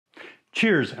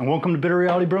Cheers and welcome to Bitter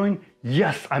Reality Brewing.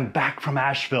 Yes, I'm back from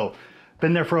Asheville.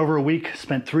 Been there for over a week,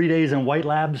 spent 3 days in White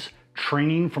Labs,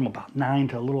 training from about 9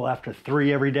 to a little after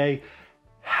 3 every day.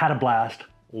 Had a blast,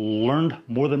 learned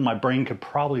more than my brain could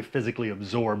probably physically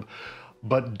absorb,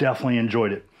 but definitely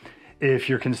enjoyed it. If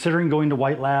you're considering going to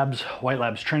White Labs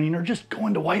training, or just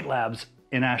going to White Labs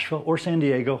in Asheville or San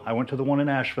Diego, I went to the one in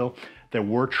Asheville. There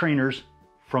were trainers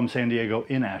from San Diego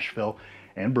in Asheville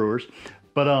and brewers,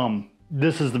 but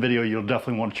this is the video you'll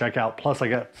definitely want to check out. Plus I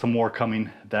got some more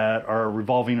coming that are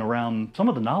revolving around some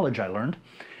of the knowledge I learned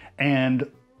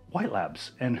and White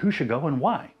Labs and who should go and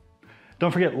why.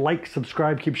 Don't forget, like,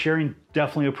 subscribe, keep sharing,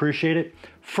 definitely appreciate it.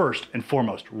 First and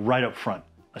foremost, right up front,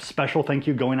 a special thank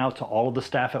you going out to all of the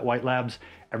staff at White Labs.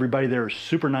 Everybody there is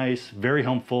super nice, very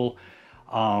helpful.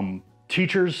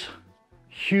 Teachers,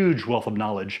 huge wealth of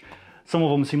knowledge. Some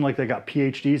of them seem like they got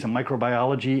PhDs, and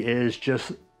microbiology is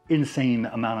just insane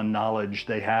amount of knowledge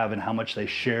they have and how much they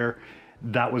share.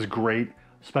 That was great.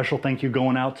 Special thank you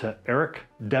going out to Eric,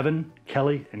 Devin,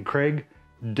 Kelly, and Craig.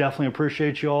 Definitely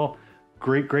appreciate you all.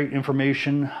 Great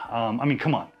information. I mean,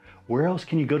 come on. Where else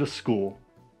can you go to school,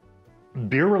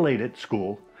 beer-related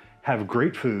school, have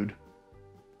great food,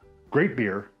 great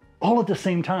beer, all at the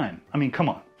same time? I mean, come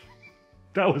on.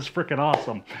 That was freaking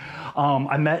awesome.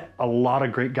 I met a lot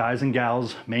of great guys and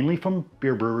gals, mainly from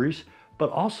beer breweries, but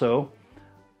also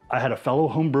I had a fellow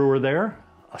home brewer there,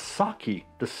 a sake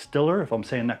distiller, if I'm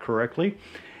saying that correctly,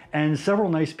 and several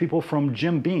nice people from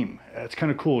Jim Beam. It's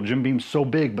kind of cool. Jim Beam's so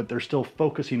big, but they're still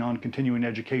focusing on continuing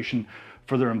education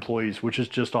for their employees, which is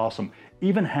just awesome.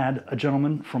 Even had a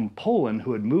gentleman from Poland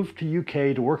who had moved to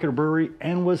UK to work at a brewery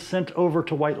and was sent over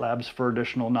to White Labs for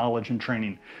additional knowledge and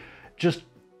training. Just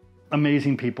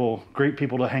amazing people, great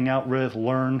people to hang out with,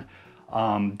 learn.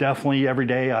 Definitely every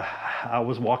day I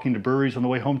was walking to breweries on the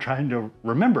way home trying to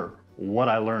remember what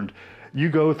I learned. You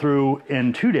go through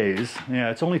in 2 days, yeah,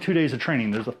 it's only 2 days of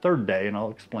training. There's a third day and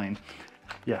I'll explain.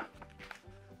 Yeah,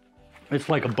 it's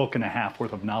like a book and a half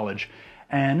worth of knowledge.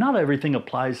 And not everything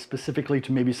applies specifically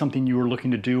to maybe something you were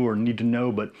looking to do or need to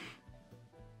know, but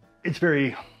it's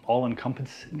very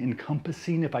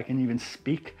all-encompassing, if I can even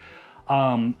speak.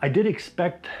 I did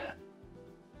expect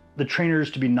the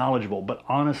trainers to be knowledgeable, but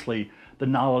honestly, the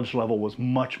knowledge level was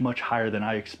much higher than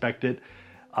I expected,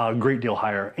 a great deal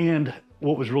higher. And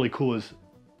what was really cool is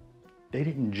they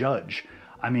didn't judge.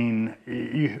 I mean,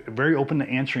 very open to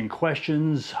answering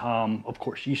questions, of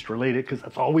course, yeast related, because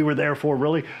that's all we were there for,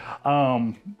 really.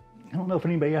 I don't know if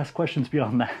anybody asked questions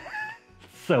beyond that.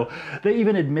 So they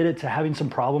even admitted to having some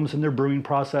problems in their brewing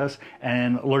process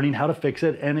and learning how to fix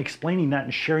it and explaining that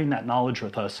and sharing that knowledge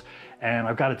with us. And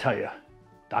I've got to tell you,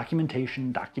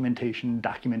 documentation.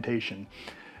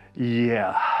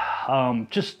 Yeah,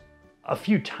 just a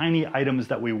few tiny items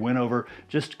that we went over,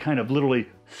 just kind of literally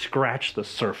scratch the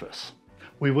surface.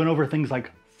 We went over things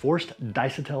like forced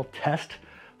diacetyl test,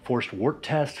 forced wort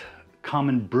test,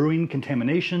 common brewing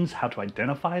contaminations, how to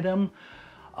identify them,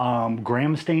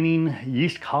 gram staining,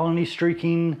 yeast colony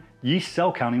streaking, yeast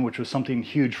cell counting, which was something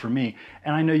huge for me.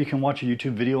 And I know you can watch a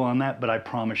YouTube video on that, but I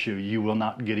promise you, you will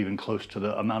not get even close to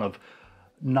the amount of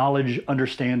knowledge,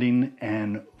 understanding,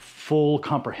 and full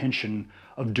comprehension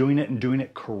of doing it and doing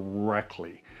it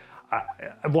correctly.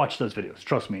 I've watched those videos,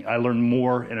 trust me. I learned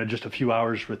more in just a few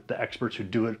hours with the experts who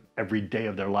do it every day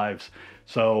of their lives.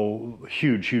 So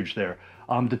huge there.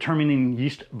 Determining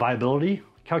yeast viability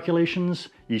calculations,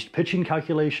 yeast pitching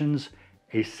calculations,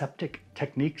 aseptic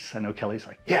techniques. I know Kelly's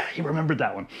like, yeah, he remembered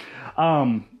that one.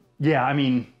 Yeah, I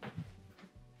mean,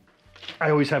 I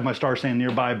always have my Star San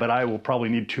nearby, but I will probably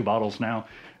need 2 bottles now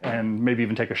and maybe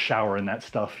even take a shower in that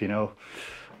stuff, you know.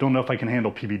 Don't know if I can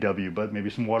handle PBW, but maybe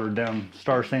some watered down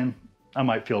Star San, I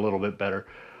might feel a little bit better.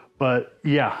 But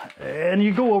yeah, and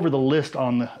you go over the list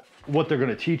on what they're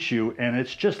gonna teach you, and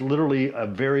it's just literally a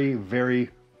very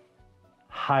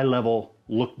high level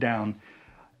look down.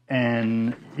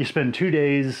 And you spend 2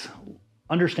 days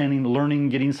understanding, learning,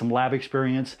 getting some lab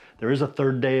experience. There is a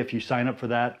third day if you sign up for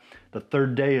that. The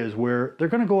third day is where they're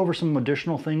gonna go over some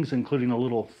additional things, including a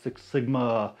little Six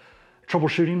Sigma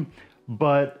troubleshooting,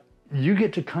 but you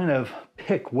get to kind of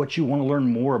pick what you wanna learn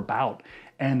more about,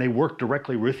 and they work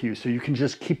directly with you, so you can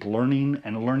just keep learning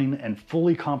and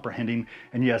fully comprehending.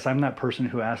 And yes, I'm that person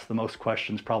who asks the most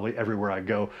questions probably everywhere I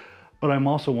go, but I'm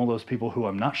also one of those people who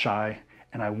I'm not shy,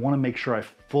 and I wanna make sure I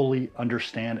fully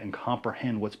understand and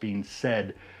comprehend what's being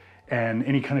said, and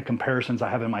any kind of comparisons I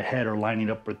have in my head are lining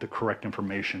up with the correct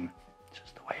information.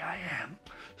 Just the way I am.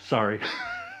 Sorry.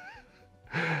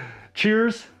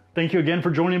 Cheers. Thank you again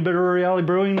for joining Bitter Reality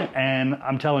Brewing. And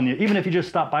I'm telling you, even if you just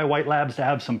stop by White Labs to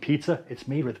have some pizza, it's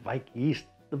made with Vike yeast,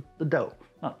 the dough.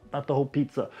 not the whole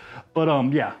pizza. But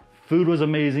yeah, food was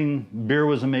amazing, beer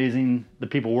was amazing, the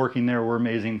people working there were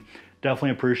amazing.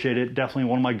 Definitely appreciate it. Definitely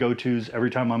one of my go-tos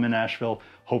every time I'm in Asheville.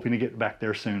 Hoping to get back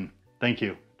there soon. Thank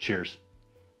you. Cheers.